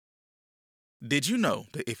Did you know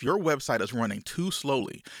that if your website is running too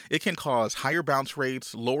slowly, it can cause higher bounce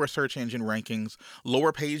rates, lower search engine rankings,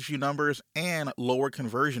 lower page view numbers, and lower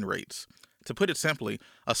conversion rates? To put it simply,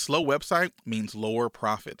 a slow website means lower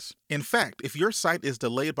profits. In fact, if your site is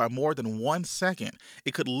delayed by more than 1 second,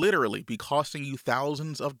 it could literally be costing you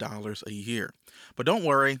thousands of dollars a year. But don't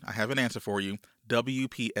worry, I have an answer for you.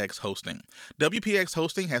 WPX Hosting. WPX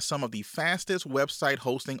Hosting has some of the fastest website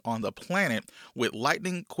hosting on the planet with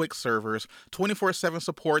lightning quick servers, 24/7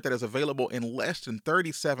 support that is available in less than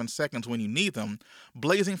 37 seconds when you need them,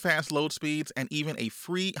 blazing fast load speeds, and even a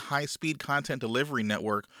free high-speed content delivery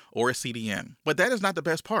network or a CDN. But that is not the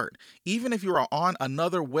best part. Even if you are on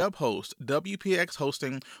another web host, WPX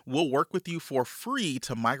Hosting will work with you for free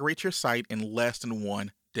to migrate your site in less than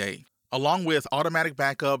 1 day. Along with automatic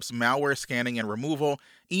backups, malware scanning and removal,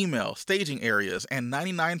 email, staging areas, and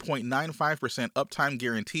 99.95% uptime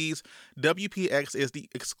guarantees, WPX is the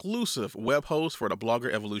exclusive web host for the Blogger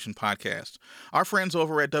Evolution podcast. Our friends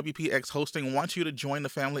over at WPX Hosting want you to join the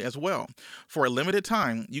family as well. For a limited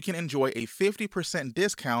time, you can enjoy a 50%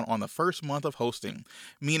 discount on the first month of hosting,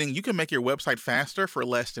 meaning you can make your website faster for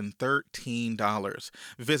less than $13.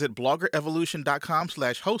 Visit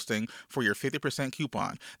bloggerevolution.com/hosting for your 50%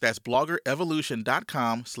 coupon. That's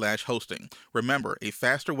bloggerevolution.com/hosting. Remember, a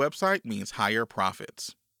faster website means higher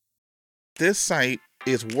profits. This site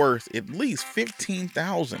is worth at least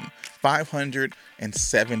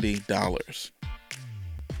 $15,570.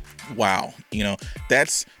 Wow,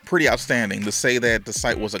 that's pretty outstanding to say that the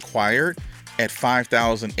site was acquired at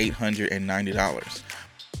 $5,890.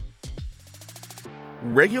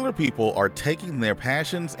 Regular people are taking their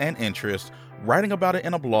passions and interests, writing about it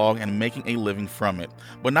in a blog, and making a living from it.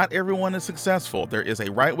 But not everyone is successful. There is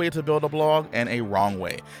a right way to build a blog and a wrong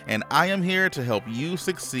way. And I am here to help you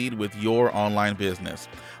succeed with your online business.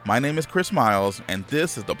 My name is Chris Miles, and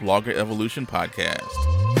this is the Blogger Evolution Podcast.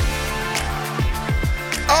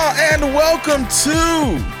 And welcome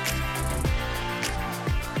to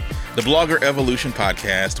the Blogger Evolution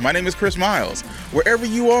Podcast. My name is Chris Miles. Wherever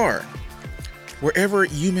you are, wherever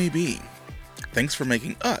you may be, thanks for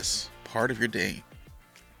making us part of your day.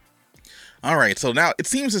 All right, so now it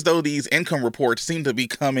seems as though these income reports seem to be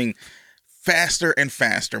coming faster and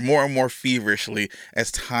faster, more and more feverishly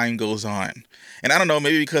as time goes on. And I don't know,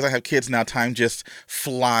 maybe because I have kids now, time just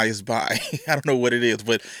flies by. I don't know what it is,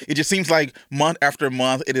 but it just seems like month after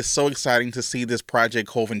month, it is so exciting to see this Project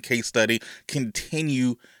Koven case study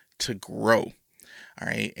continue to grow. All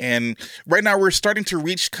right, and right now we're starting to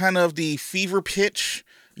reach kind of the fever pitch,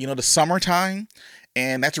 the summertime.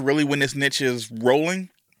 And that's really when this niche is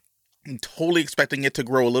rolling. I'm totally expecting it to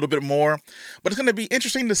grow a little bit more, but it's going to be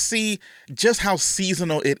interesting to see just how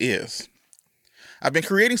seasonal it is. I've been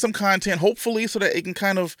creating some content, hopefully, so that it can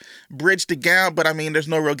kind of bridge the gap, but there's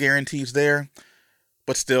no real guarantees there.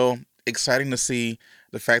 But still, exciting to see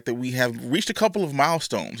the fact that we have reached a couple of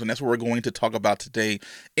milestones, and that's what we're going to talk about today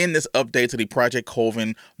in this update to the Project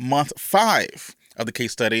Koven month 5 of the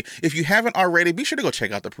case study. If you haven't already, be sure to go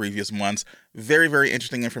check out the previous months. Very, very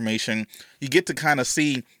interesting information. You get to kind of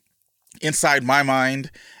see inside my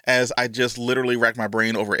mind as I just literally rack my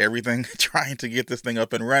brain over everything, trying to get this thing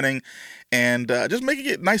up and running and just making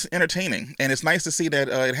it nice and entertaining. And it's nice to see that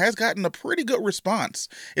it has gotten a pretty good response.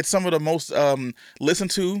 It's some of the most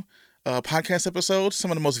listened to podcast episodes, some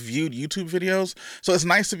of the most viewed YouTube videos. So it's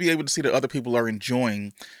nice to be able to see that other people are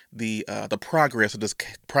enjoying the progress of this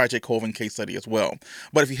Project Koven case study as well.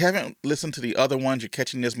 But if you haven't listened to the other ones, you're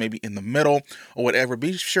catching this maybe in the middle or whatever,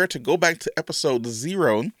 be sure to go back to episode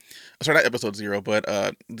 0. Sorry, not episode 0, but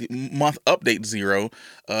the month update 0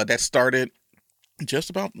 that started just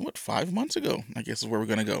about 5 months ago, I guess is where we're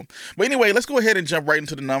going to go. But anyway, let's go ahead and jump right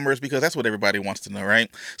into the numbers because that's what everybody wants to know, right?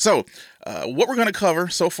 So what we're going to cover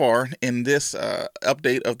so far in this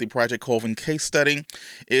update of the Project Koven case study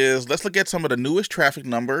is let's look at some of the newest traffic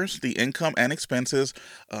numbers, the income and expenses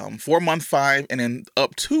for month 5 and then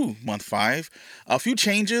up to month 5. A few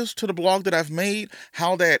changes to the blog that I've made,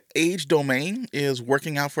 how that age domain is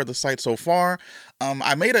working out for the site so far.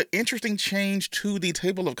 I made an interesting change to the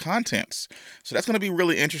table of contents. So that's going to be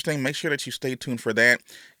really interesting. Make sure that you stay tuned for that.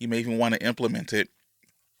 You may even want to implement it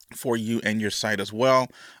for you and your site as well.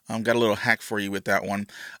 Got a little hack for you with that one.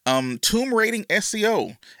 Tomb rating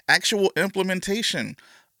SEO, actual implementation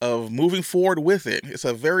of moving forward with it. It's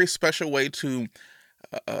a very special way to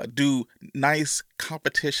do nice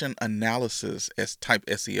competition analysis as type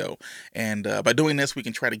SEO. And by doing this, we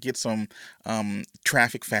can try to get some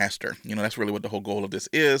traffic faster. That's really what the whole goal of this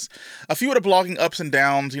is. A few of the blogging ups and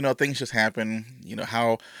downs, things just happen.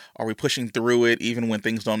 How are we pushing through it even when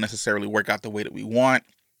things don't necessarily work out the way that we want?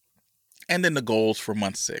 and then the goals for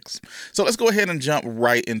month 6. So let's go ahead and jump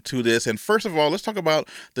right into this. And first of all, let's talk about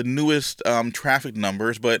the newest traffic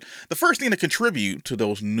numbers. But the first thing to contribute to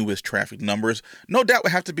those newest traffic numbers, no doubt,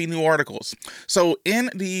 would have to be new articles. So in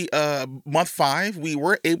the month 5, we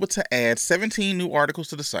were able to add 17 new articles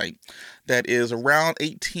to the site. That is around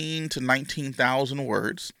 18 to 19,000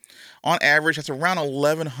 words. On average, that's around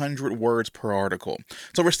 1,100 words per article.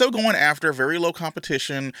 So we're still going after very low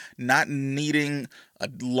competition, not needing a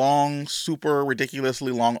long, super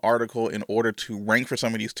ridiculously long article in order to rank for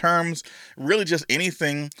some of these terms. Really just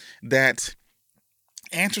anything that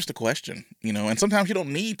answers the question, and sometimes you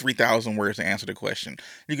don't need 3,000 words to answer the question.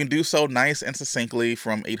 You can do so nice and succinctly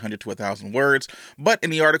from 800 to 1,000 words. But in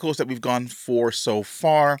the articles that we've gone for so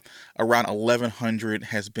far, around 1,100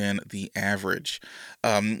 has been the average.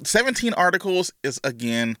 17 articles is,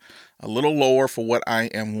 again, a little lower for what I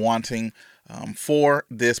am wanting. For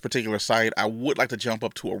this particular site, I would like to jump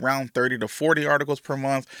up to around 30 to 40 articles per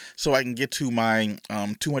month so I can get to my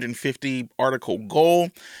 250 article goal,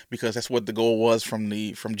 because that's what the goal was from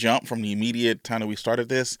the immediate time that we started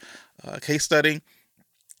this case study.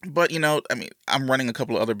 But, I'm running a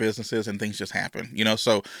couple of other businesses and things just happen,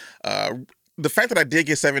 so the fact that I did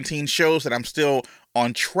get 17 shows that I'm still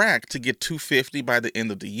on track to get 250 by the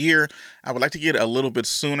end of the year. I would like to get a little bit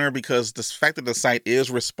sooner, because the fact that the site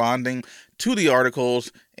is responding to the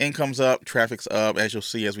articles, income's up, traffic's up, as you'll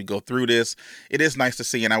see as we go through this. It is nice to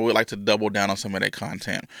see, and I would like to double down on some of that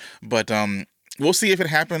content. But we'll see if it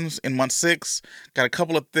happens in month 6. Got a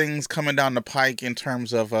couple of things coming down the pike in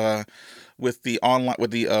terms of with the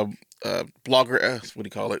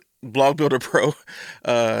blogger, Blog Builder Pro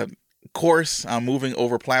course. I'm moving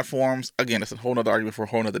over platforms. Again, it's a whole nother argument for a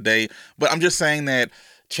whole nother day, but I'm just saying that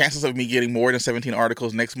chances of me getting more than 17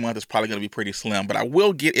 articles next month is probably going to be pretty slim, but I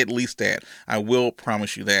will get at least that. I will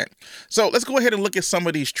promise you that. So let's go ahead and look at some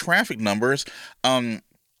of these traffic numbers.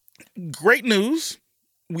 Great news.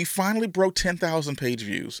 We finally broke 10,000 page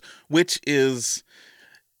views, that's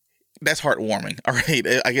heartwarming. All right.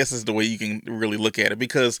 I guess is the way you can really look at it,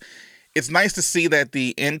 because it's nice to see that the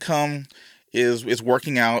income is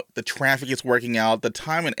working out, the traffic is working out, the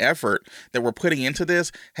time and effort that we're putting into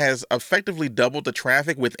this has effectively doubled the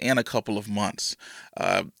traffic within a couple of months.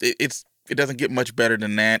 It doesn't get much better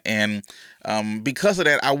than that, and because of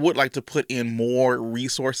that, I would like to put in more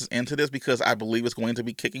resources into this, because I believe it's going to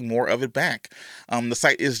be kicking more of it back. The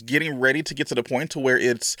site is getting ready to get to the point to where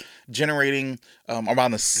it's generating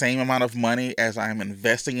around the same amount of money as I'm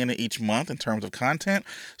investing in it each month in terms of content.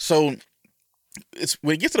 So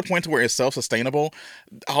when it gets to the point to where it's self-sustainable,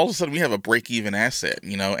 all of a sudden we have a break-even asset,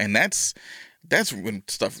 and that's when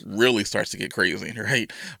stuff really starts to get crazy, right?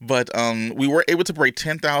 But we were able to break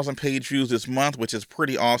 10,000 page views this month, which is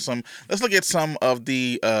pretty awesome. Let's look at some of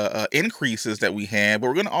the increases that we had, but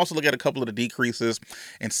we're going to also look at a couple of the decreases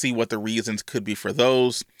and see what the reasons could be for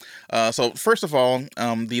those. So first of all,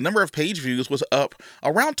 the number of page views was up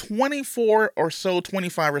around 25 or so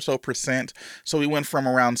percent. So we went from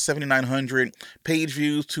around 7,900 page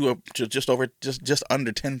views to just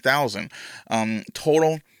under 10,000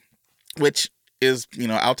 total, which is,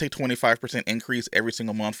 I'll take 25% increase every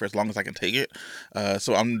single month for as long as I can take it.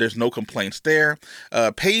 So there's no complaints there.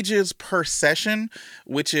 Pages per session,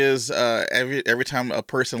 which is every time a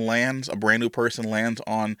brand new person lands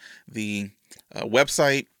on the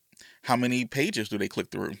website, how many pages do they click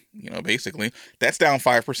through? Basically, that's down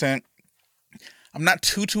 5%. I'm not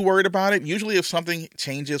too worried about it. Usually if something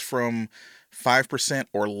changes from 5%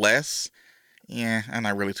 or less, I'm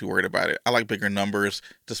not really too worried about it. I like bigger numbers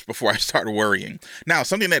just before I start worrying. Now,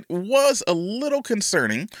 something that was a little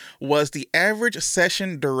concerning was the average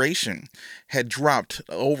session duration had dropped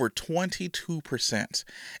over 22%.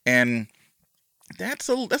 And that's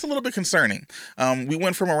a little bit concerning. We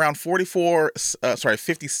went from around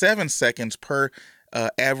 57 seconds per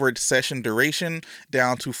average session duration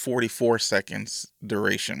down to 44 seconds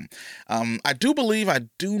duration. I do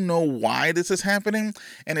know why this is happening,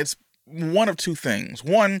 and it's one of two things.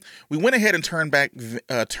 One, we went ahead and turned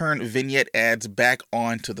vignette ads back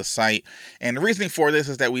onto the site, and the reasoning for this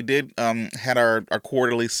is that we did had our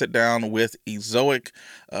quarterly sit down with Ezoic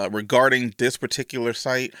regarding this particular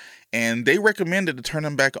site, and they recommended to turn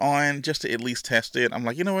them back on just to at least test it. I'm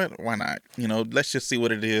like, you know what? Why not? Let's just see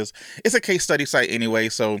what it is. It's a case study site anyway,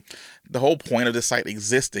 so the whole point of this site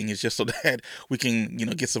existing is just so that we can,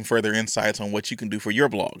 get some further insights on what you can do for your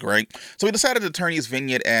blog, right? So we decided to turn these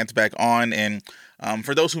vignette ads back on, and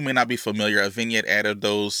for those who may not be familiar, a vignette ad are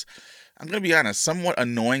those, I'm going to be honest, somewhat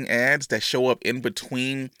annoying ads that show up in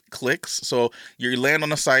between clicks. So you land on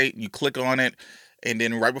the site, you click on it, and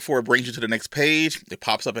then right before it brings you to the next page, it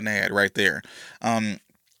pops up an ad right there.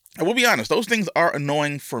 I will be honest, those things are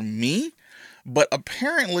annoying for me. But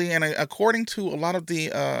apparently, and according to a lot of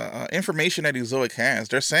the information that Ezoic has,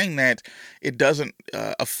 they're saying that it doesn't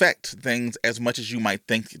affect things as much as you might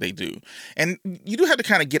think they do. And you do have to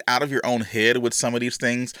kind of get out of your own head with some of these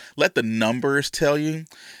things. Let the numbers tell you.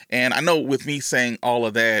 And I know with me saying all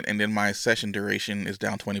of that and then my session duration is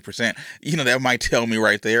down 20%, that might tell me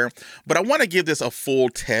right there. But I want to give this a full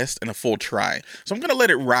test and a full try. So I'm going to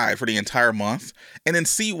let it ride for the entire month and then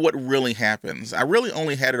see what really happens. I really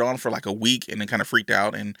only had it on for like a week and then kind of freaked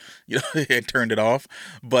out and it turned it off.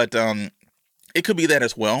 But it could be that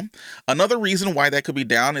as well. Another reason why that could be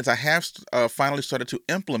down is I have finally started to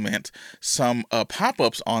implement some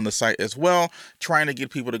pop-ups on the site as well, trying to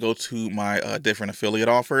get people to go to my different affiliate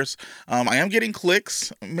offers. I am getting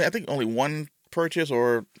clicks. I think only one purchase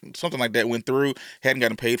or something like that went through. Hadn't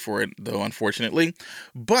gotten paid for it though, unfortunately.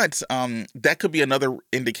 But that could be another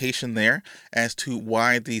indication there as to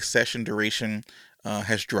why the session duration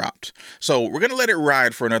has dropped. So we're gonna let it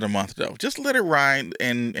ride for another month though. Just let it ride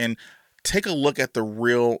and take a look at the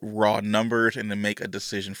real raw numbers and then make a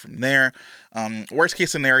decision from there. Worst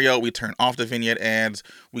case scenario, we turn off the vignette ads.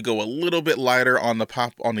 We go a little bit lighter on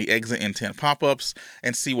the exit intent pop-ups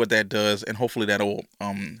and see what that does. And hopefully that'll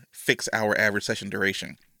fix our average session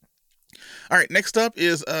duration. All right, next up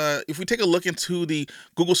is if we take a look into the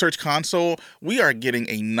Google Search Console, we are getting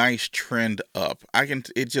a nice trend up.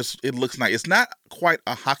 It looks nice. It's not quite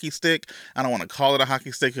a hockey stick. I don't want to call it a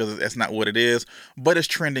hockey stick because that's not what it is, but it's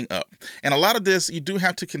trending up. And a lot of this, you do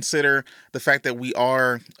have to consider the fact that we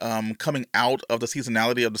are coming out of the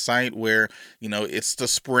seasonality of the site where, it's the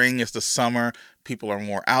spring, it's the summer. People are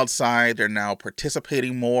more outside. They're now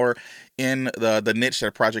participating more in the niche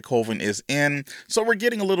that Project Koven is in. So we're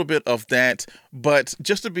getting a little bit of that. But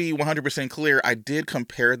just to be 100% clear, I did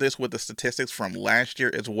compare this with the statistics from last year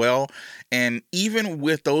as well. And even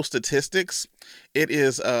with those statistics, it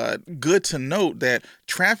is good to note that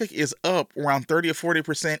traffic is up around 30 or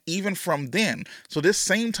 40% even from then. So this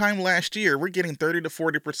same time last year, we're getting 30 to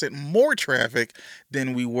 40% more traffic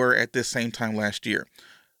than we were at this same time last year.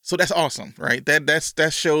 So that's awesome, right?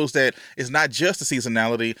 That shows that it's not just the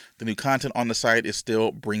seasonality. The new content on the site is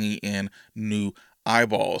still bringing in new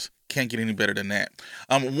eyeballs. Can't get any better than that.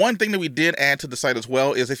 One thing that we did add to the site as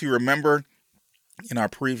well is, if you remember, in our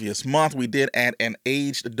previous month, we did add an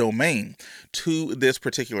aged domain to this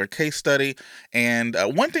particular case study. And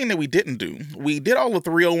one thing that we didn't do, we did all the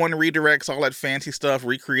 301 redirects, all that fancy stuff,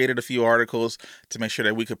 recreated a few articles to make sure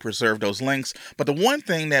that we could preserve those links. But the one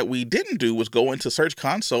thing that we didn't do was go into Search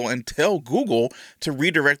Console and tell Google to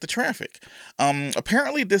redirect the traffic.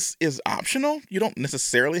 Apparently this is optional. You don't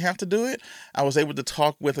necessarily have to do it. I was able to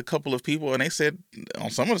talk with a couple of people and they said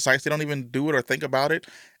on some of the sites, they don't even do it or think about it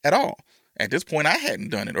at all. At this point, I hadn't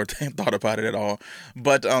done it or thought about it at all.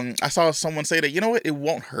 But I saw someone say that, it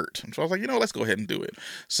won't hurt. So I was like, let's go ahead and do it.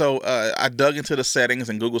 So I dug into the settings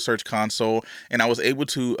in Google Search Console, and I was able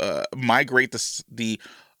to migrate the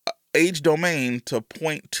age domain to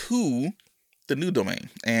point to the new domain.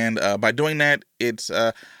 And by doing that,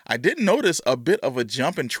 I did notice a bit of a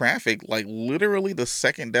jump in traffic, like literally the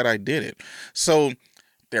second that I did it. So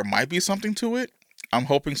there might be something to it. I'm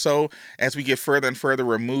hoping so. As we get further and further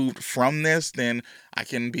removed from this, then I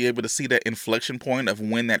can be able to see that inflection point of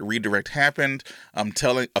when that redirect happened. I'm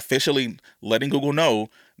officially letting Google know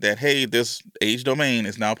that, hey, this age domain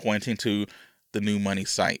is now pointing to the new money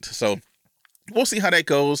site. So we'll see how that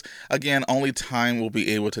goes. Again, only time will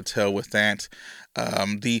be able to tell with that.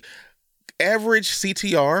 The average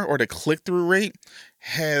CTR, or the click-through rate,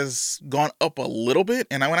 has gone up a little bit.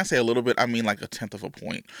 And when I say a little bit, I mean like 1/10 of a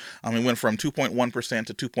point. It went from 2.1%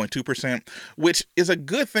 to 2.2%, which is a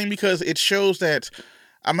good thing because it shows that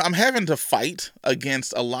I'm having to fight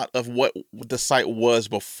against a lot of what the site was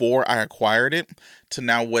before I acquired it to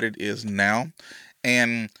now what it is now.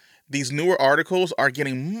 And these newer articles are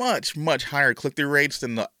getting much, much higher click-through rates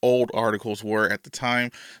than the old articles were at the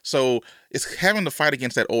time. So it's having to fight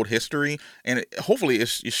against that old history. And hopefully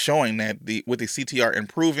it's showing that with the CTR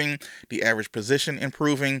improving, the average position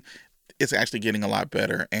improving, it's actually getting a lot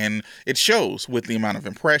better. And it shows with the amount of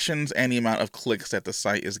impressions and the amount of clicks that the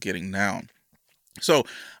site is getting now. So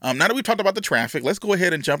now that we talked about the traffic, let's go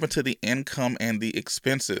ahead and jump into the income and the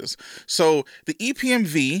expenses. So the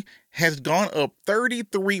EPMV has gone up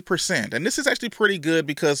 33%. And this is actually pretty good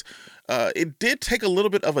because it did take a little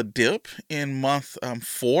bit of a dip in month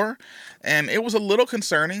 4. And it was a little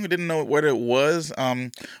concerning. We didn't know what it was.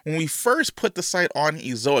 When we first put the site on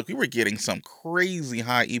Ezoic, we were getting some crazy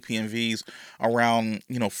high EPMVs around,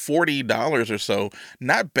 $40 or so.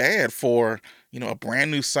 Not bad for a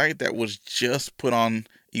brand new site that was just put on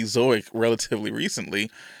Ezoic relatively recently.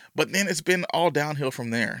 But then it's been all downhill from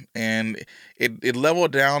there. And it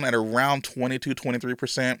leveled down at around 22,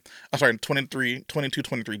 23%. I'm sorry,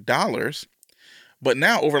 23 dollars. But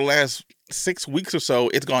now over the last 6 weeks or so,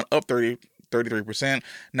 it's gone up 33%.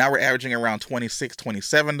 Now we're averaging around $26,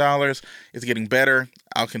 $27. It's getting better.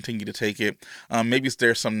 I'll continue to take it. Maybe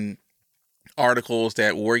there's some articles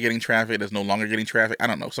that were getting traffic that's no longer getting traffic. I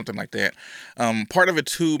don't know, something like that. Part of it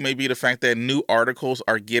too may be the fact that new articles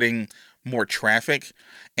are getting more traffic,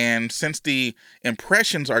 and since the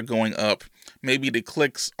impressions are going up, maybe the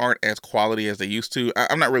clicks aren't as quality as they used to.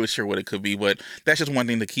 I'm not really sure what it could be, but that's just one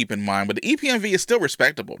thing to keep in mind. But the EPMV is still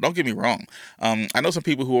respectable. Don't get me wrong. I know some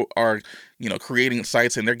people who are, creating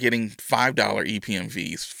sites and they're getting $5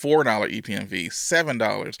 EPMVs, $4 EPMVs,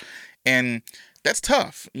 $7, and that's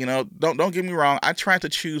tough. Don't get me wrong. I try to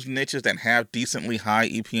choose niches that have decently high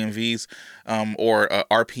EPMVs or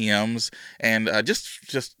RPMs, and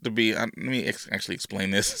just to be. Let me actually explain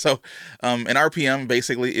this. So, an RPM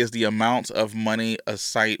basically is the amount of money a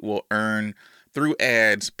site will earn through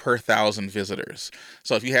ads per 1,000 visitors.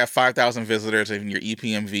 So if you have 5,000 visitors and your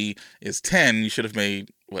EPMV is 10, you should have made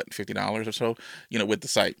 $50 or so, with the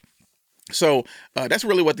site. So that's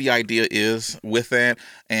really what the idea is with that.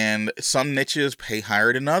 And some niches pay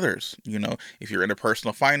higher than others. If you're in the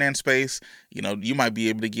personal finance space, you might be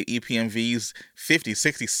able to get EPMVs $50,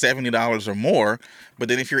 $60, $70 or more. But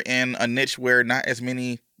then if you're in a niche where not as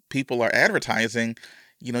many people are advertising,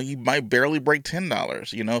 you might barely break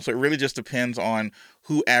 $10, so it really just depends on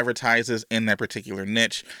who advertises in that particular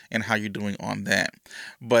niche and how you're doing on that.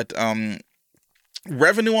 But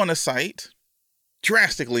revenue on the site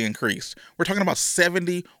drastically increased. We're talking about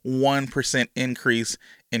 71% increase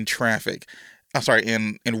in traffic. I'm sorry,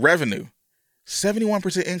 in revenue.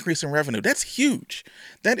 71% increase in revenue. That's huge.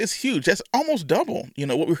 That is huge. That's almost double,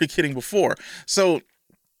 what we were getting before. So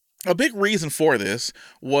a big reason for this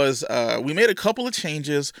was we made a couple of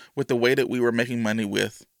changes with the way that we were making money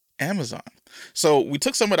with Amazon. So we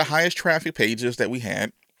took some of the highest traffic pages that we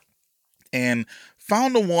had and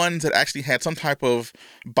found the ones that actually had some type of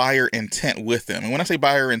buyer intent with them. And when I say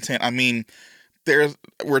buyer intent, I mean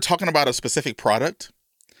we're talking about a specific product,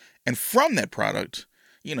 and from that product,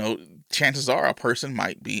 chances are a person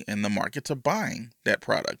might be in the market to buying that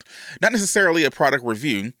product. Not necessarily a product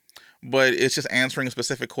review, but it's just answering a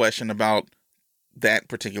specific question about that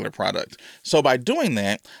particular product. So by doing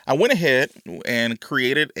that, I went ahead and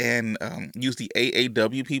created and used the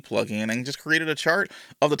AAWP plugin and just created a chart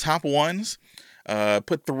of the top ones.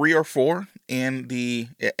 Put 3 or 4 in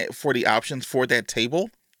for the options for that table.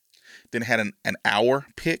 Then had an hour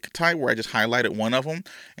pick type where I just highlighted one of them,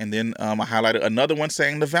 and then I highlighted another one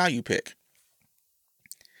saying the value pick.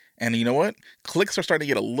 And you know what? Clicks are starting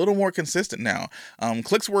to get a little more consistent now.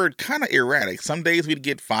 Clicks were kind of erratic. Some days we'd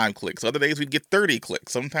get 5 clicks. Other days we'd get 30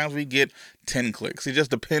 clicks. Sometimes we'd get 10 clicks. It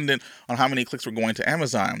just depended on how many clicks were going to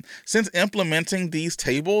Amazon. Since implementing these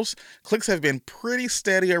tables, clicks have been pretty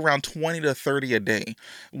steady around 20 to 30 a day,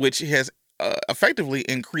 which has effectively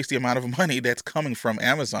increased the amount of money that's coming from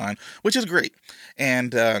Amazon, which is great.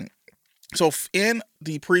 And so in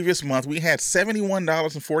the previous month, we had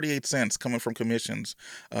 $71.48 coming from commissions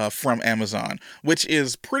from Amazon, which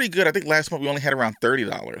is pretty good. I think last month we only had around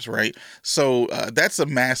 $30, right? So that's a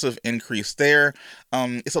massive increase there.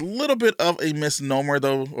 It's a little bit of a misnomer,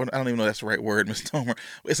 though, or I don't even know if that's the right word, misnomer.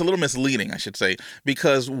 It's a little misleading, I should say,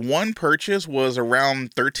 because one purchase was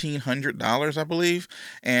around $1,300, I believe,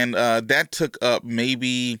 and that took up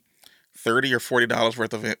maybe $30 or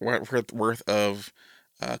 $40 worth of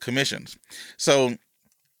commissions. So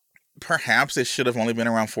perhaps it should have only been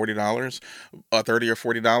around $40, $30 or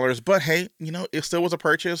 $40. But hey, it still was a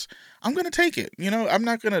purchase. I'm going to take it. I'm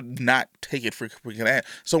not going to not take it for that.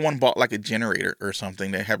 Someone bought like a generator or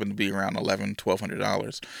something that happened to be around $1,100,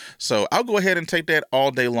 $1,200. So I'll go ahead and take that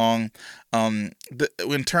all day long.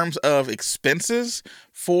 In terms of expenses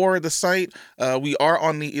for the site, we are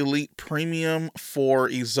on the Elite Premium for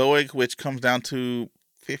Ezoic, which comes down to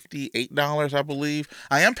 $58, I believe.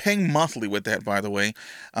 I am paying monthly with that, by the way.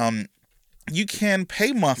 You can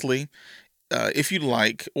pay monthly if you'd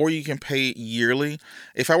like, or you can pay yearly.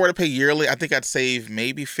 If I were to pay yearly, I think I'd save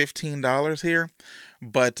maybe $15 here.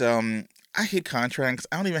 But I hate contracts.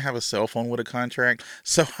 I don't even have a cell phone with a contract,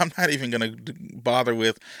 so I'm not even going to bother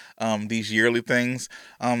with these yearly things.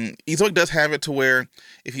 Ezoic does have it to where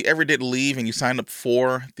if you ever did leave and you signed up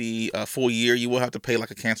for the full year, you will have to pay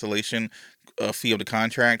like a cancellation fee of the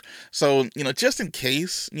contract. So, just in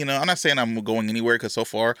case, I'm not saying I'm going anywhere because so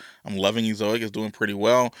far I'm loving Ezoic. It's doing pretty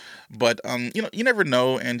well. But, you never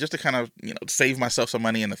know. And just to kind of, save myself some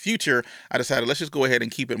money in the future, I decided let's just go ahead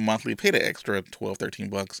and keep it monthly, pay the extra 12, 13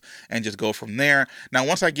 bucks and just go from there. Now,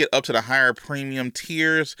 once I get up to the higher premium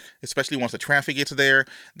tiers, especially once the traffic gets there,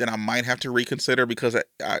 then I might have to reconsider because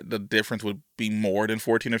the difference would be more than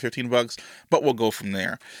 14 or 15 bucks, but we'll go from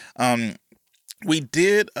there. We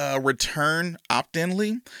did return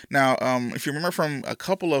Optinly. Now, if you remember from a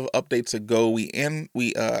couple of updates ago, we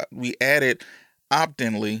added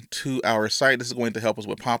Optinly to our site. This is going to help us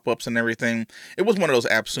with pop-ups and everything. It was one of those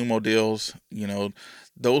AppSumo deals.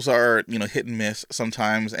 Those are hit and miss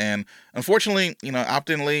sometimes, and unfortunately,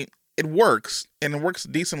 Optinly, it works and it works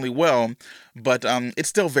decently well, but it's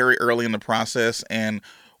still very early in the process. And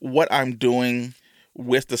what I'm doing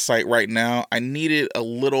with the site right now, I needed a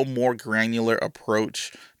little more granular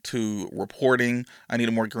approach to reporting. I need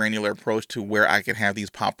a more granular approach to where I can have these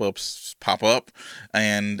pop-ups pop up.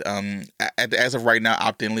 And as of right now,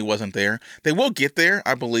 Optinly wasn't there. They will get there,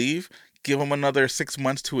 I believe. Give them another 6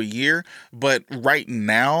 months to a year. But right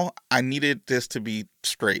now, I needed this to be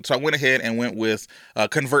straight. So I went ahead and went with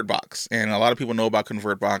ConvertBox. And a lot of people know about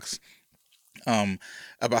ConvertBox.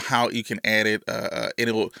 About how you can add it,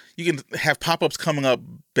 you can have pop-ups coming up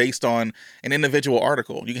based on an individual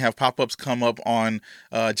article. You can have pop-ups come up on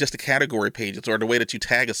just the category pages or the way that you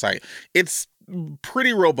tag a site. It's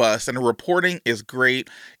pretty robust, and the reporting is great.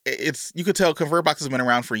 You could tell ConvertBox has been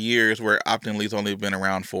around for years, where Optinly's only been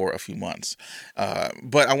around for a few months.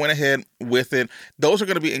 But I went ahead with it. Those are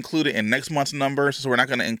going to be included in next month's numbers, so we're not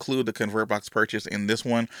going to include the ConvertBox purchase in this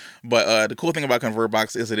one. But the cool thing about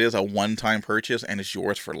ConvertBox is it is a one-time purchase, and it's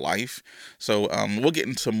yours for life. So we'll get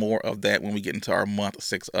into more of that when we get into our month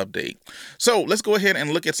 6 update. So let's go ahead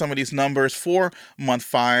and look at some of these numbers for month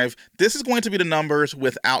 5. This is going to be the numbers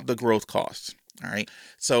without the growth costs. All right.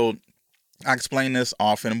 So I explain this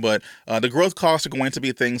often, but the growth costs are going to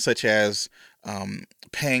be things such as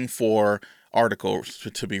paying for articles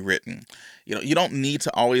to be written. You don't need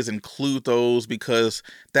to always include those, because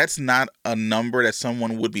that's not a number that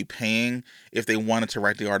someone would be paying if they wanted to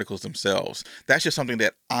write the articles themselves. That's just something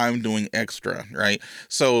that I'm doing extra, right?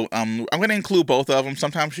 So I'm going to include both of them.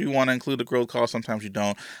 Sometimes you want to include the growth cost, sometimes you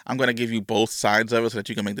don't. I'm going to give you both sides of it so that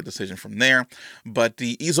you can make the decision from there. But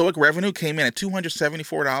the Ezoic revenue came in at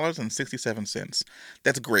 $274.67.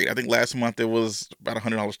 That's great. I think last month it was about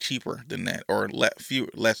 $100 cheaper than that, or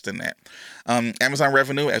less than that. Amazon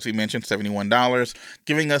revenue, as we mentioned, $71,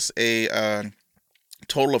 giving us a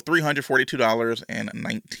total of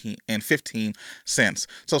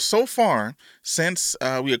 $342.15. So far, since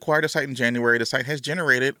we acquired the site in January, the site has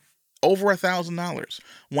generated over $1,000,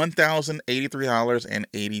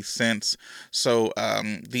 $1,083.80. So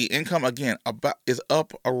the income, again, is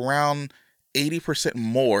up around 80%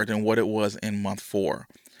 more than what it was in month 4.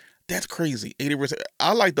 That's crazy. 80%.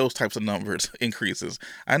 I like those types of numbers, increases.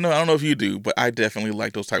 I don't know if you do, but I definitely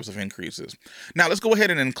like those types of increases. Now let's go ahead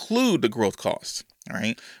and include the growth costs. All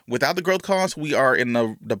right. Without the growth costs, we are in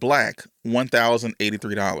the black,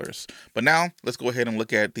 $1,083. But now let's go ahead and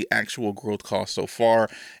look at the actual growth cost so far.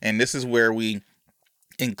 And this is where we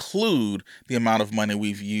include the amount of money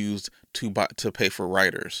we've used to pay for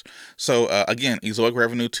writers. So again, Ezoic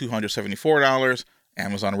revenue, $274.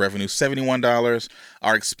 Amazon revenue, $71.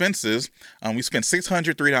 Our expenses, we spent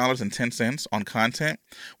 $603.10 on content.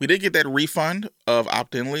 We did get that refund of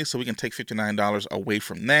Optinly, so we can take $59 away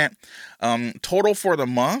from that. Total for the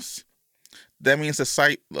month, that means the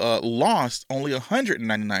site lost only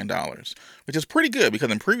 $199, which is pretty good, because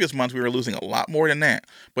in previous months we were losing a lot more than that.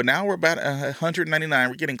 But now we're about $199.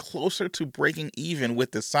 We're getting closer to breaking even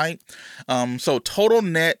with the site. So total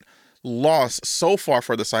net loss so far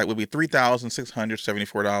for the site would be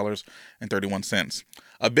 $3,674.31.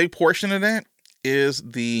 A big portion of that is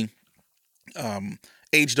the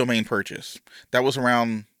age domain purchase. That was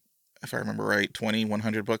around, if I remember right,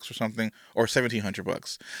 $2,100 or something, or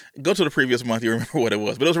 $1,700. Go to the previous month, you remember what it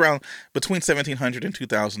was, but it was around between $1,700 and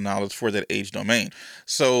 $2,000 for that age domain.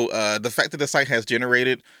 So the fact that the site has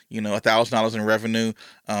generated, $1,000 in revenue,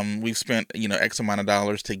 we've spent, X amount of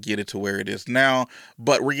dollars to get it to where it is now,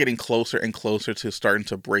 but we're getting closer and closer to starting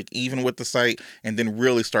to break even with the site and then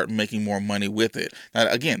really start making more money with it. Now,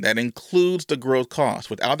 again, that includes the growth cost.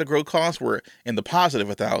 Without the growth cost, we're in the positive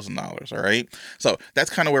 $1,000. All right. So that's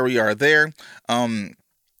kind of where we are there.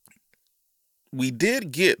 We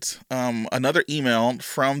did get another email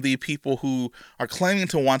from the people who are claiming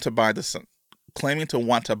to want to buy the claiming to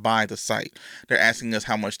want to buy the site. They're asking us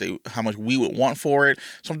how much we would want for it.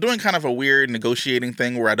 So I'm doing kind of a weird negotiating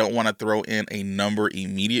thing where I don't want to throw in a number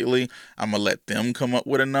immediately. I'm gonna let them come up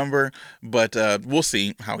with a number, but we'll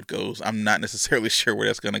see how it goes. I'm not necessarily sure where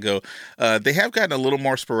that's gonna go. They have gotten a little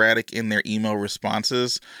more sporadic in their email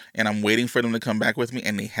responses, and I'm waiting for them to come back with me,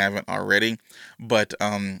 and they haven't already. But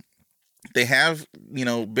they have,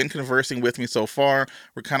 been conversing with me so far.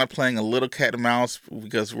 We're kind of playing a little cat and mouse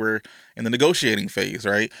because we're in the negotiating phase,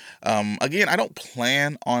 right? Again, I don't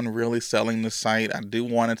plan on really selling the site. I do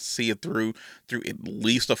want to see it through at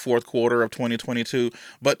least the fourth quarter of 2022.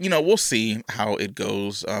 But, we'll see how it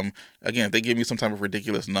goes. Again, if they give me some type of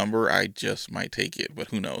ridiculous number, I just might take it, but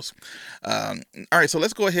who knows? All right, so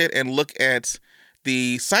let's go ahead and look at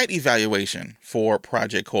the site evaluation for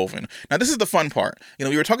Project Colvin. Now, this is the fun part.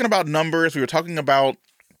 We were talking about numbers. We were talking about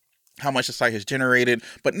how much the site has generated.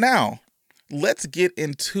 But now, let's get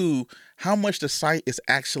into how much the site is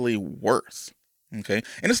actually worth. Okay.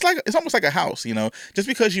 And it's almost like a house, just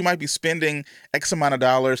because you might be spending X amount of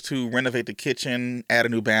dollars to renovate the kitchen, add a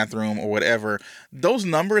new bathroom or whatever, those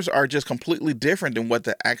numbers are just completely different than what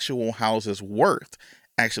the actual house's worth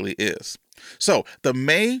actually is. So the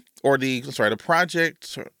month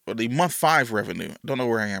 5 revenue, don't know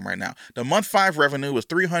where I am right now. The month 5 revenue was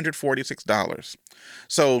 $346.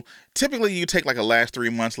 So typically you take like a last 3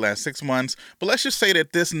 months, last 6 months, but let's just say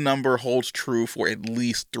that this number holds true for at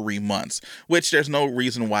least 3 months, which there's no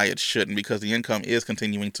reason why it shouldn't, because the income is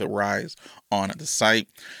continuing to rise on the site.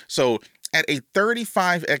 So at a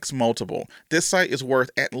 35x multiple, this site is worth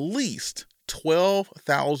at least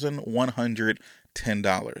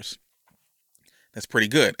 $12,110. That's pretty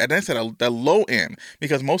good. And that's at the low end,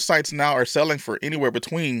 because most sites now are selling for anywhere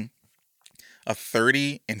between a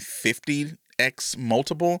 30 and 50x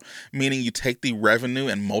multiple, meaning you take the revenue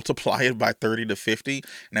and multiply it by 30 to 50, and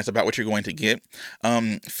that's about what you're going to get.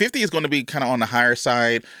 50 is going to be kind of on the higher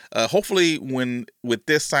side. Hopefully with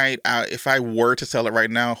this site, if I were to sell it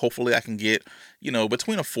right now, hopefully I can get,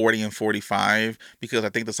 between a 40 and 45, because I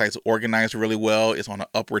think the site's organized really well. It's on an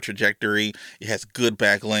upward trajectory. It has good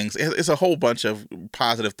backlinks. It's a whole bunch of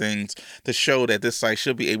positive things to show that this site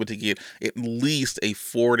should be able to get at least a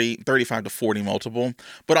 35 to 40 multiple.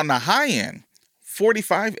 But on the high end,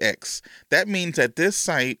 45x, that means that this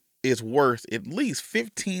site is worth at least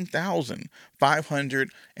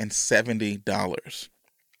 $15,570.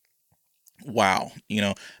 Wow.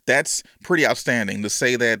 That's pretty outstanding to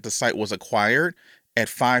say that the site was acquired at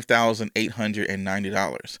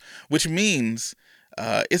 $5,890, which means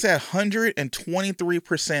it's at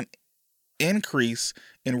 123% increase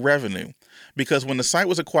in revenue, because when the site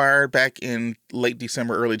was acquired back in late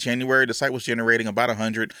December, early January, the site was generating about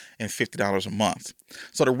 $150 a month.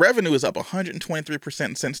 So the revenue is up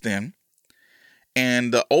 123% since then.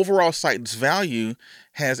 And the overall site's value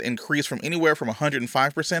has increased from anywhere from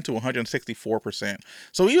 105% to 164%.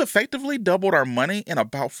 So we effectively doubled our money in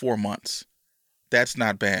about 4 months. That's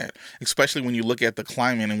not bad, especially when you look at the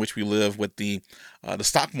climate in which we live with the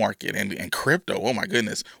stock market and crypto. Oh my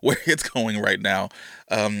goodness, where it's going right now.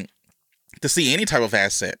 To see any type of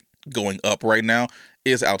asset going up right now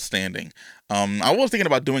is outstanding. I was thinking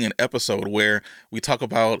about doing an episode where we talk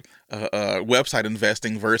about website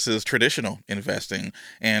investing versus traditional investing,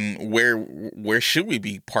 and where should we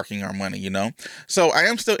be parking our money, So I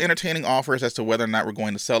am still entertaining offers as to whether or not we're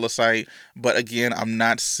going to sell a site, but again, I'm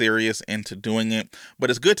not serious into doing it. But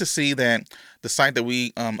it's good to see that the site that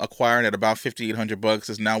we acquired at about $5,800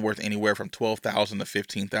 is now worth anywhere from $12,000 to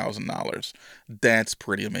 $15,000. That's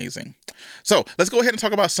pretty amazing. So let's go ahead and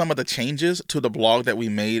talk about some of the changes to the blog that we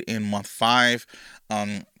made in month 5.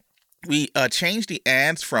 We changed the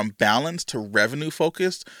ads from balanced to revenue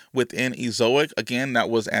focused within Ezoic. Again, that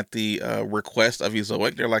was at the request of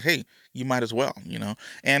Ezoic. They're like, hey, you might as well,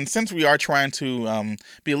 And since we are trying to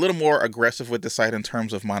be a little more aggressive with the site in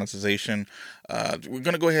terms of monetization, we're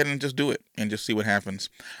going to go ahead and just do it and just see what happens.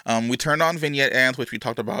 We turned on vignette ads, which we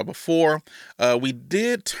talked about before. We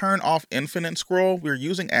did turn off infinite scroll. We were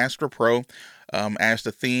using Astra Pro as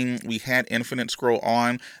the theme. We had infinite scroll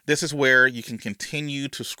on. This is where you can continue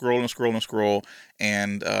to scroll and scroll and scroll,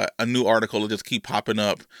 and a new article will just keep popping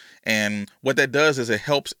up. And what that does is it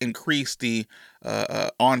helps increase the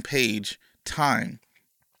on-page time,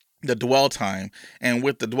 the dwell time. And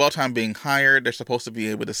with the dwell time being higher, they're supposed to be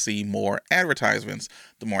able to see more advertisements.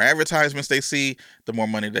 The more advertisements they see, the more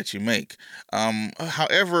money that you make.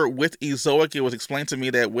 However, with Ezoic, it was explained to me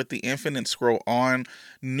that with the infinite scroll on,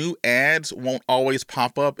 new ads won't always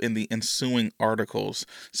pop up in the ensuing articles.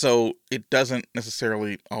 So it doesn't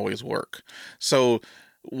necessarily always work. So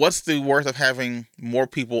what's the worth of having more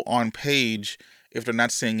people on page if they're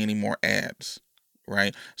not seeing any more ads,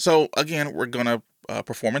 right? So again, we're going to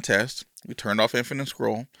perform a test. We turned off infinite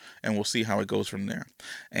scroll, and we'll see how it goes from there.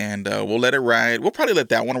 And we'll let it ride. We'll probably let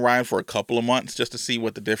that one ride for a couple of months just to see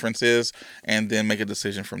what the difference is, and then make a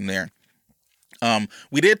decision from there.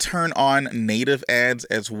 We did turn on native ads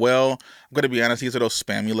as well. I'm going to be honest, these are those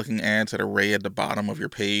spammy looking ads that are right at the bottom of your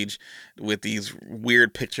page with these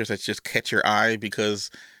weird pictures that just catch your eye because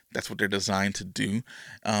that's what they're designed to do,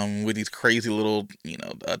 with these crazy little,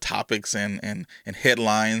 topics and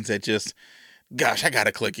headlines that just, gosh, I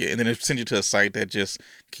gotta click it. And then it sends you to a site that just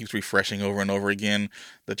keeps refreshing over and over again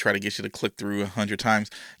to try to get you to click through 100 times.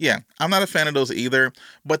 Yeah, I'm not a fan of those either,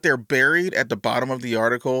 but they're buried at the bottom of the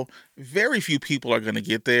article. Very few people are going to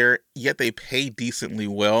get there, yet they pay decently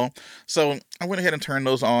well. So I went ahead and turned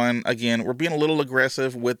those on. Again, we're being a little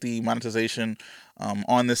aggressive with the monetization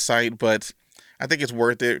on this site, but I think it's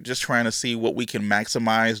worth it, just trying to see what we can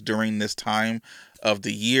maximize during this time of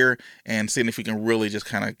the year and seeing if we can really just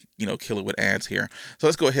kind of, kill it with ads here. So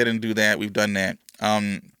let's go ahead and do that. We've done that.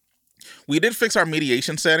 We did fix our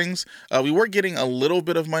mediation settings. We were getting a little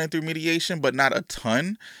bit of money through mediation, but not a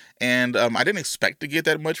ton. And I didn't expect to get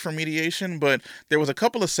that much from mediation, but there was a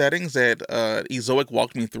couple of settings that Ezoic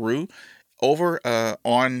walked me through over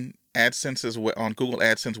on on Google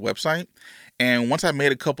AdSense website. And once I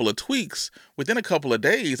made a couple of tweaks, within a couple of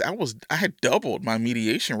days, I had doubled my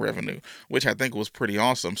mediation revenue, which I think was pretty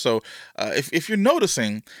awesome. So if you're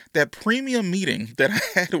noticing, that premium meeting that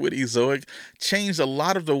I had with Ezoic changed a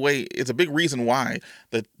lot of the way. It's a big reason why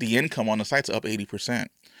the income on the site's up 80%.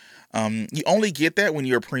 You only get that when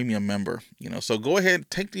you're a premium member, so go ahead,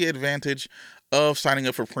 take the advantage of signing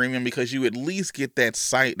up for premium, because you at least get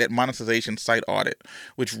that monetization site audit,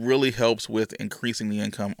 which really helps with increasing the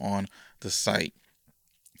income on the site.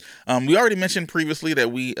 We already mentioned previously that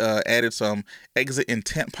we added some exit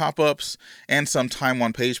intent pop-ups and some time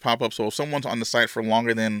on page pop-ups. So if someone's on the site for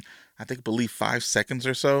longer than, I believe 5 seconds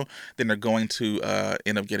or so, then they're going to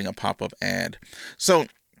end up getting a pop-up ad. So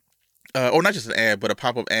or not just an ad, but a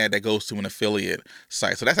pop-up ad that goes to an affiliate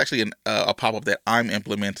site. So that's actually a pop-up that I'm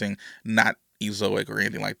implementing, not Ezoic or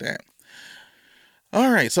anything like that.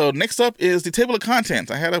 All right, so next up is the table of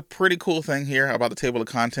contents. I had a pretty cool thing here about the table of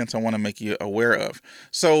contents I want to make you aware of.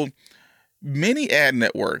 So many ad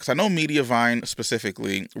networks, I know Mediavine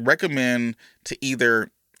specifically, recommend to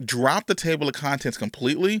either drop the table of contents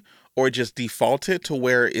completely or just default it to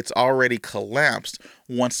where it's already collapsed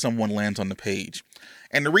once someone lands on the page.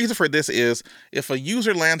 And the reason for this is if a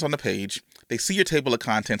user lands on the page, they see your table of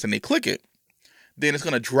contents and they click it, then it's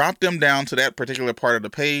going to drop them down to that particular part of the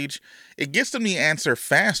page. It gets them the answer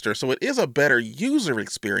faster, so it is a better user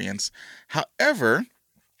experience. However,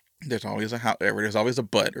 there's always a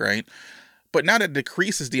but, right? But now that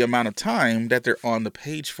decreases the amount of time that they're on the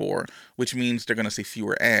page for, which means they're going to see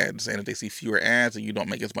fewer ads. And if they see fewer ads, then you don't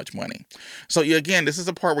make as much money. So again, this is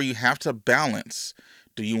a part where you have to balance.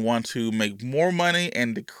 Do you want to make more money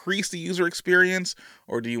and decrease the user experience,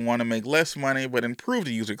 or do you want to make less money but improve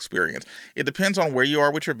the user experience? It depends on where you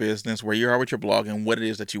are with your business, where you are with your blog, and what it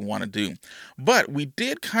is that you want to do. But we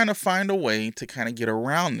did kind of find a way to kind of get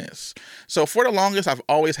around this. So for the longest, I've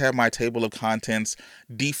always had my table of contents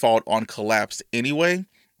default on collapsed anyway.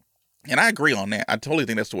 And I agree on that. I totally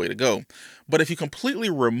think that's the way to go. But if you completely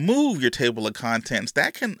remove your table of contents,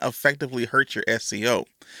 that can effectively hurt your SEO,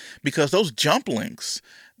 because those jump links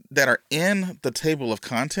that are in the table of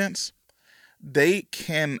contents, they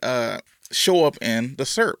can show up in the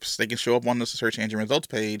SERPs. They can show up on the search engine results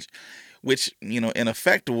page, which, in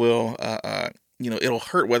effect will it'll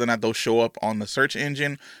hurt whether or not they'll show up on the search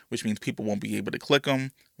engine, which means people won't be able to click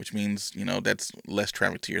them, which means, that's less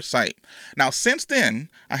traffic to your site. Now, since then,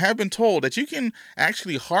 I have been told that you can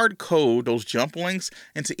actually hard code those jump links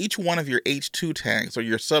into each one of your H2 tags or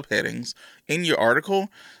your subheadings in your article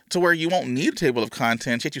to where you won't need a table of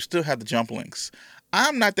contents, yet you still have the jump links.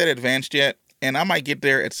 I'm not that advanced yet, and I might get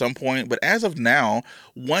there at some point, but as of now,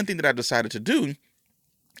 one thing that I've decided to do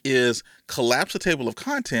is collapse the table of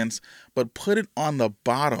contents, but put it on the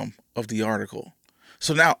bottom of the article.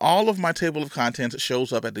 So now all of my table of contents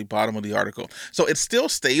shows up at the bottom of the article. So it still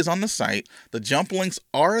stays on the site. The jump links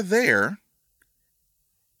are there,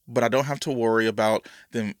 but I don't have to worry about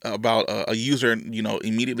a user,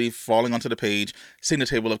 immediately falling onto the page, seeing the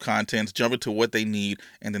table of contents, jumping to what they need,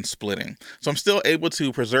 and then splitting. So I'm still able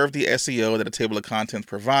to preserve the SEO that a table of contents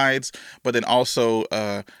provides, but then also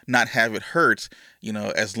not have it hurt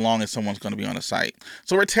as long as someone's going to be on the site.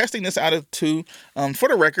 So we're testing this out of 2. For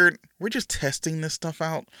the record, we're just testing this stuff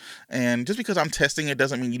out. And just because I'm testing it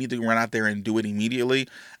doesn't mean you need to run out there and do it immediately.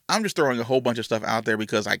 I'm just throwing a whole bunch of stuff out there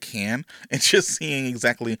because I can, and just seeing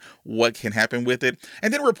exactly what can happen with it,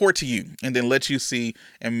 and then report to you, and then let you see,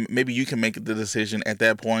 and maybe you can make the decision at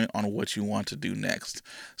that point on what you want to do next.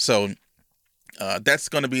 So that's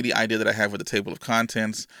going to be the idea that I have with the table of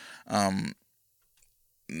contents.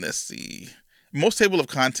 Let's see. Most table of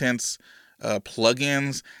contents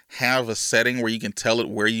plugins have a setting where you can tell it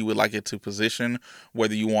where you would like it to position,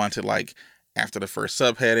 whether you want it like after the first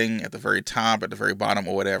subheading, at the very top, at the very bottom,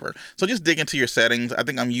 or whatever. So just dig into your settings. I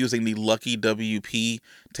think I'm using the Lucky WP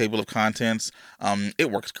table of contents.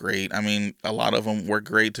 It works great. I mean, a lot of them work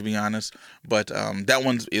great, to be honest, but that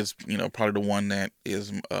one is, probably the one that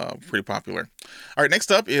is pretty popular. All right,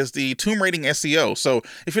 next up is the Tomb Rating SEO. So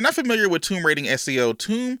if you're not familiar with Tomb Rating SEO,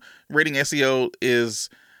 Tomb Rating SEO is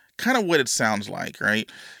kind of what it sounds like,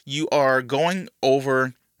 right? You are going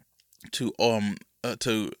over to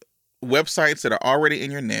websites that are already in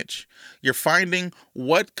your niche. You're finding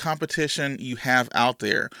what competition you have out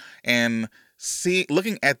there and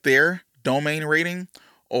looking at their domain rating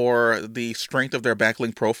or the strength of their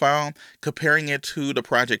backlink profile, comparing it to the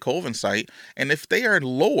Project Colvin site. And if they are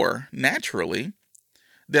lower naturally,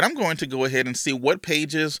 then I'm going to go ahead and see what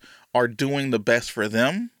pages are doing the best for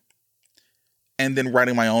them, and then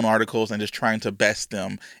writing my own articles and just trying to best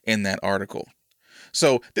them in that article.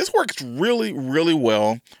 So this works really, really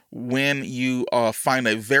well when you find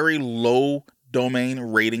a very low domain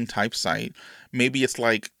rating type site. Maybe it's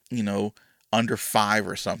like, under 5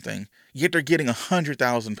 or something, yet they're getting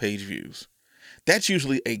 100,000 page views. That's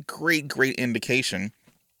usually a great, great indication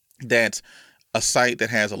that a site that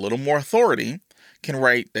has a little more authority can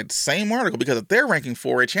write that same article, because if they're ranking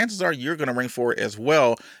for it, chances are you're going to rank for it as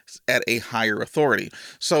well at a higher authority.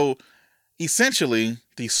 So essentially,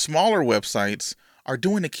 these smaller websites are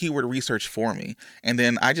doing the keyword research for me, and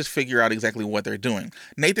then I just figure out exactly what they're doing.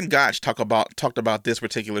 Nathan Gotch talked about this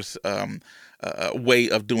particular way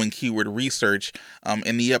of doing keyword research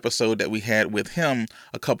in the episode that we had with him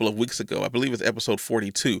a couple of weeks ago. I believe it's episode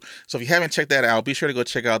 42. So if you haven't checked that out, be sure to go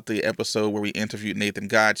check out the episode where we interviewed Nathan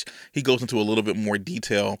Gotch. He goes into a little bit more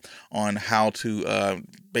detail on how to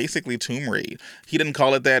basically tomb raid. He didn't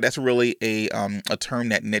call it that. That's really a term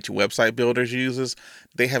that niche website builders uses.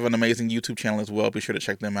 They have an amazing YouTube channel as well. Be sure to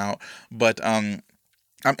check them out. But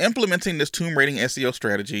I'm implementing this Tomb Rating SEO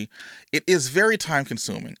strategy. It is very time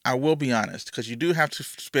consuming, I will be honest, because you do have to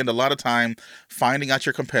spend a lot of time finding out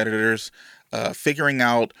your competitors, figuring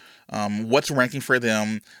out what's ranking for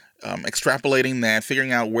them, extrapolating that,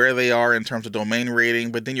 figuring out where they are in terms of domain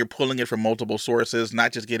rating, but then you're pulling it from multiple sources,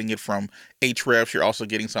 not just getting it from Ahrefs, you're also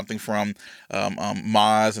getting something from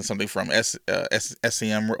Moz and something from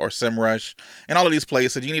SEM or SEMrush, and all of these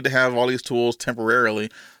places. You need to have all these tools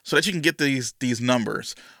temporarily so that you can get these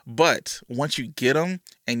numbers. But once you get them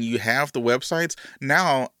and you have the websites,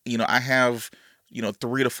 now, I have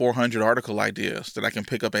 300 to 400 article ideas that I can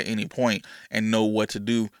pick up at any point and know what to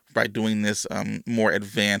do by doing this more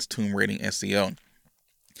advanced Tomb Rating SEO.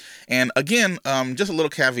 And again, just a little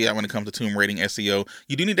caveat when it comes to Tomb Rating SEO,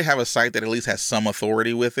 you do need to have a site that at least has some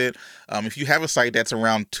authority with it. If you have a site that's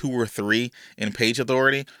around 2 or 3 in page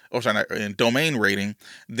authority, in domain rating,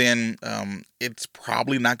 then it's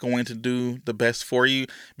probably not going to do the best for you,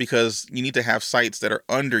 because you need to have sites that are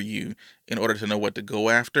under you in order to know what to go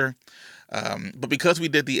after. But because we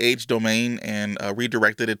did the age domain and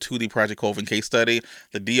redirected it to the Project Colvin case study,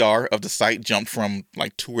 the DR of the site jumped from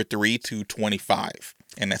like 2 or 3 to 25.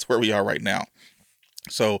 And that's where we are right now.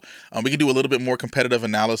 So we can do a little bit more competitive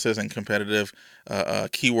analysis and competitive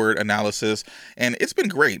keyword analysis. And it's been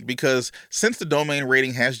great, because since the domain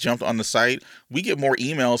rating has jumped on the site, we get more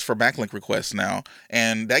emails for backlink requests now.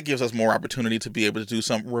 And that gives us more opportunity to be able to do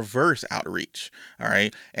some reverse outreach. All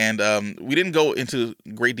right. And we didn't go into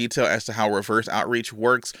great detail as to how reverse outreach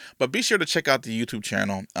works, but be sure to check out the YouTube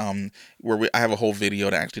channel where I have a whole video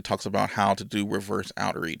that actually talks about how to do reverse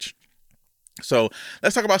outreach. So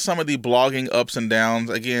let's talk about some of the blogging ups and downs.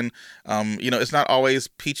 Again, it's not always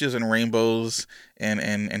peaches and rainbows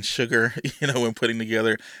and sugar, when putting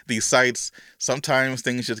together these sites. Sometimes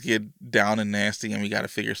things just get down and nasty and we got to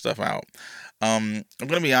figure stuff out. I'm going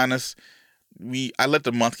to be honest. I let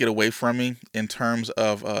the month get away from me in terms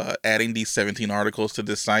of adding these 17 articles to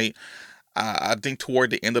this site. I think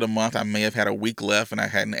toward the end of the month, I may have had a week left and I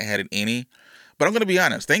hadn't added any. But I'm going to be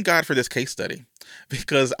honest. Thank God for this case study.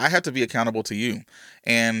 because I have to be accountable to you,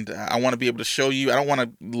 and I want to be able to show you. I don't want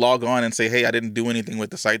to log on and say, "Hey, I didn't do anything with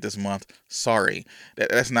the site this month. Sorry."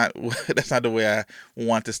 That's not that's not the way I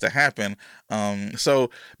want this to happen. So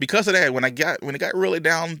because of that, when it got really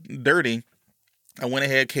down dirty, I went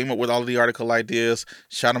ahead, came up with all of the article ideas,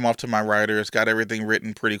 shot them off to my writers, got everything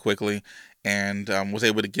written pretty quickly, and was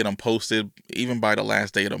able to get them posted even by the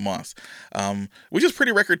last day of the month, which is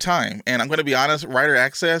pretty record time. And I'm going to be honest, Writer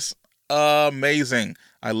Access, amazing.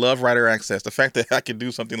 I love Writer Access. The fact that I can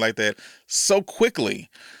do something like that so quickly,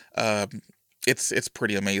 uh, it's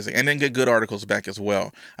pretty amazing. And then get good articles back as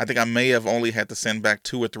well. I think I may have only had to send back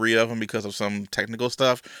 2 or 3 of them because of some technical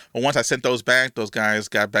stuff. But once I sent those back, those guys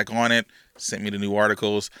got back on it, sent me the new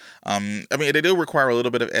articles. I mean, they do require a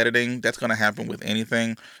little bit of editing. That's going to happen with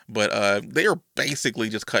anything. But they are basically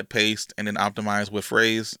just cut, paste, and then optimize with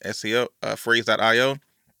Phrase, SEO, Phrase.io.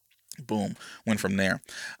 Boom, went from there.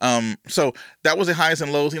 So that was the highs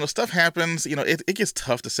and lows. Stuff happens. It gets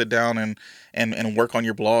tough to sit down and work on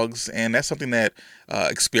your blogs, and that's something that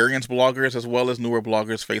experienced bloggers as well as newer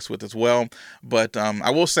bloggers face with as well. But I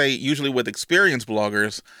will say, usually with experienced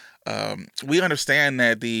bloggers, we understand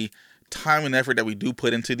that the time and effort that we do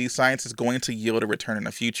put into these sites is going to yield a return in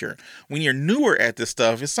the future. When you're newer at this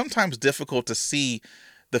stuff, it's sometimes difficult to see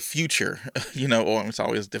the future, or it's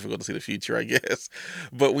always difficult to see the future, I guess.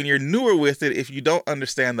 But when you're newer with it, if you don't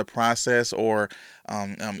understand the process, or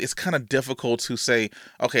it's kind of difficult to say,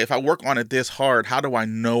 okay, if I work on it this hard, how do I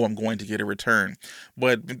know I'm going to get a return?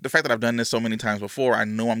 But the fact that I've done this so many times before, I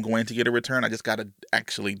know I'm going to get a return. I just got to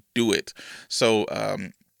actually do it. So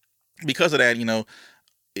because of that,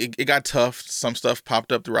 it got tough. Some stuff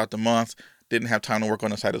popped up throughout the month. Didn't have time to work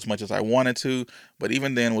on the site as much as I wanted to, but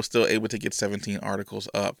even then was still able to get 17 articles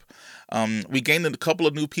up. We gained a couple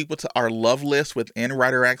of new people to our love list within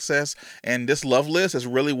Writer Access, and this love list is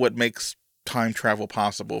really what makes time travel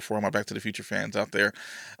possible for all my Back to the Future fans out there.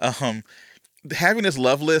 Having this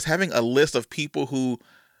love list, having a list of people who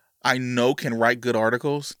I know can write good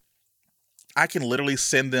articles, I can literally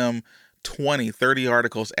send them 20, 30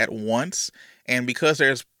 articles at once. And because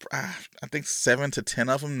there's, I think 7 to 10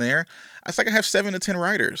 of them there, it's like I have 7 to 10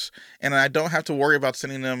 writers, and I don't have to worry about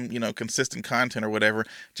sending them, consistent content or whatever.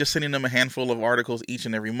 Just sending them a handful of articles each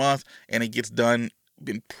and every month, and it gets done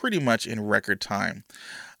pretty much in record time.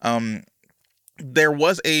 There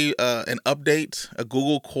was an update, a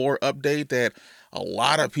Google Core update that a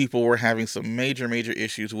lot of people were having some major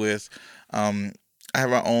issues with. I have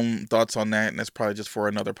my own thoughts on that, and that's probably just for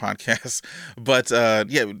another podcast. But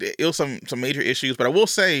it was some major issues. But I will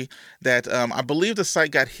say that I believe the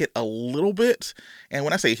site got hit a little bit. And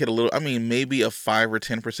when I say hit a little, I mean maybe a 5 or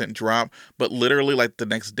 10% drop. But literally, like the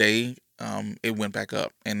next day, it went back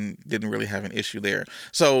up and didn't really have an issue there.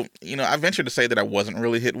 So, I venture to say that I wasn't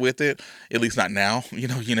really hit with it, at least not now. You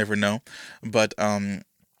never know. But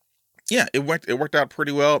yeah, it worked out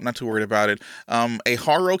pretty well. I'm not too worried about it. A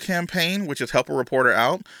Haro campaign, which is Help a Reporter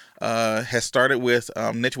Out, has started with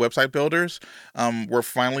niche website builders. We're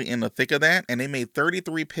finally in the thick of that, and they made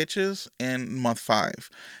 33 pitches in month 5.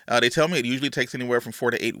 They tell me it usually takes anywhere from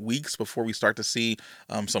 4 to 8 weeks before we start to see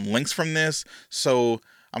some links from this. So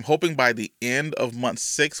I'm hoping by the end of month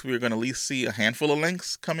 6, we're going to at least see a handful of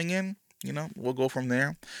links coming in. We'll go from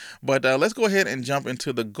there. But let's go ahead and jump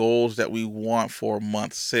into the goals that we want for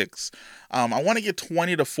month 6. I want to get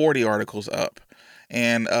 20 to 40 articles up.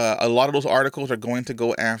 And a lot of those articles are going to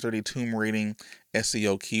go after the Tomb Raiding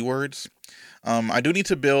SEO keywords. I do need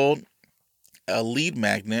to build a lead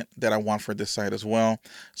magnet that I want for this site as well,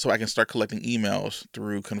 so I can start collecting emails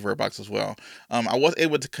through ConvertBox as well. I was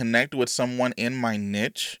able to connect with someone in my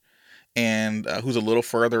niche, and who's a little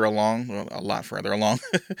further along, well, a lot further along,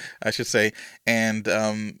 I should say, and,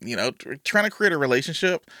 trying to create a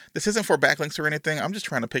relationship. This isn't for backlinks or anything. I'm just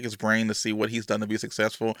trying to pick his brain to see what he's done to be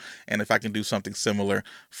successful, and if I can do something similar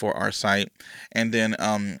for our site. And then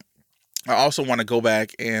I also want to go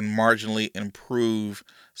back and marginally improve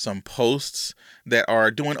some posts that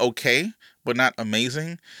are doing okay, but not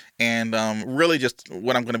amazing. And really just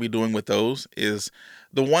what I'm going to be doing with those is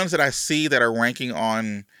the ones that I see that are ranking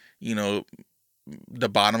on the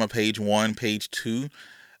bottom of page 1, page 2,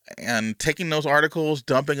 and taking those articles,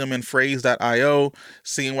 dumping them in Phrase.io,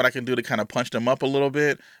 seeing what I can do to kind of punch them up a little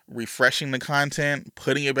bit, refreshing the content,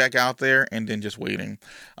 putting it back out there, and then just waiting.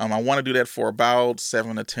 I want to do that for about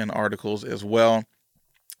 7 to 10 articles as well.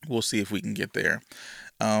 We'll see if we can get there.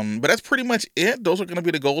 But that's pretty much it. Those are going to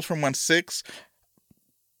be the goals for month 6.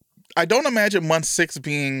 I don't imagine month 6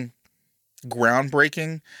 being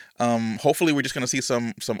groundbreaking. Hopefully we're just going to see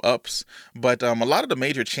some ups, but a lot of the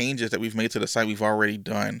major changes that we've made to the site we've already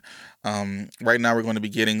done. Right now we're going to be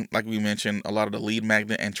getting, like we mentioned, a lot of the lead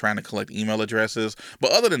magnet and trying to collect email addresses.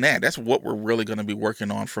 But other than that, that's what we're really going to be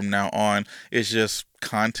working on from now on, is just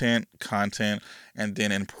content, and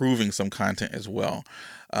then improving some content as well.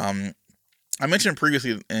 I mentioned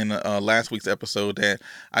previously in last week's episode that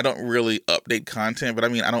I don't really update content, but I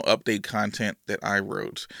mean, I don't update content that I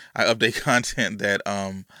wrote. I update content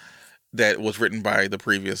that was written by the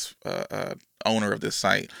previous owner of this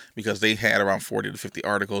site, because they had around 40 to 50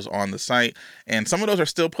 articles on the site, and some of those are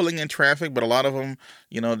still pulling in traffic, but a lot of them,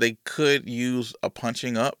 they could use a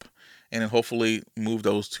punching up, and then hopefully move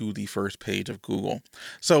those to the first page of Google.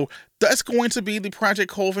 So that's going to be the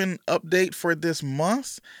Project Colvin update for this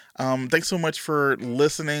month. Thanks so much for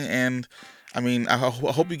listening, and I mean, I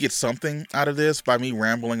hope you get something out of this by me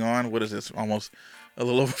rambling on. What is this? Almost a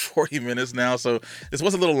little over 40 minutes now. So this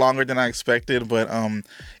was a little longer than I expected, but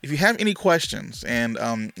if you have any questions, and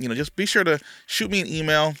just be sure to shoot me an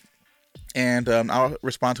email, and I'll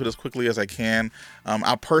respond to it as quickly as I can.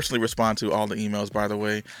 I'll personally respond to all the emails, by the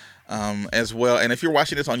way, as well. And if you're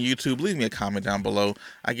watching this on YouTube, leave me a comment down below.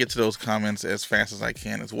 I get to those comments as fast as I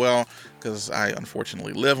can as well, because I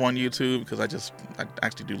unfortunately live on YouTube, because I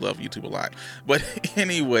actually do love YouTube a lot. But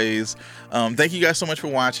anyways, thank you guys so much for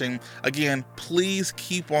watching. Again, please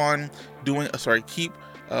keep on keep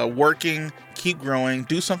working, keep growing,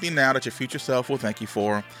 do something now that your future self will thank you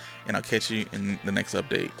for, and I'll catch you in the next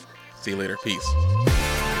update. See you later. Peace.